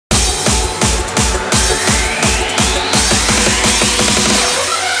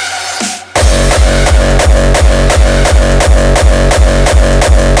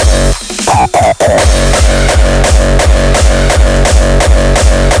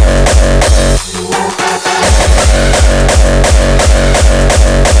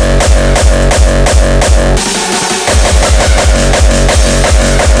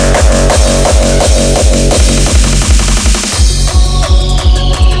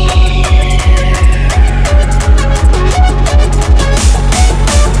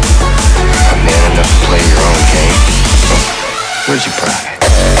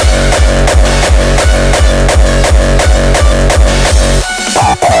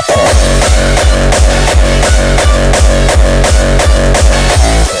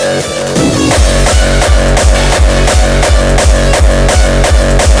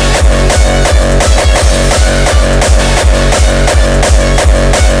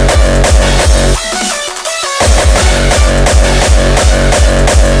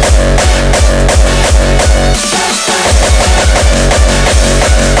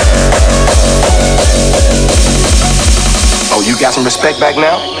respect back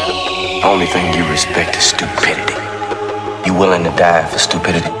now? The only thing you respect is stupidity. You willing to die for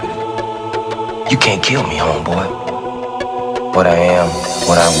stupidity? You can't kill me, homeboy. What I am,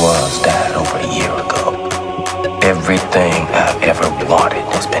 what I was, died over a year ago. Everything I've ever wanted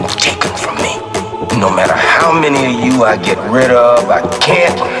has been taken from me. No matter how many of you I get rid of, I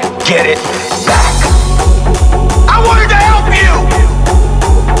can't get it back. I wanted to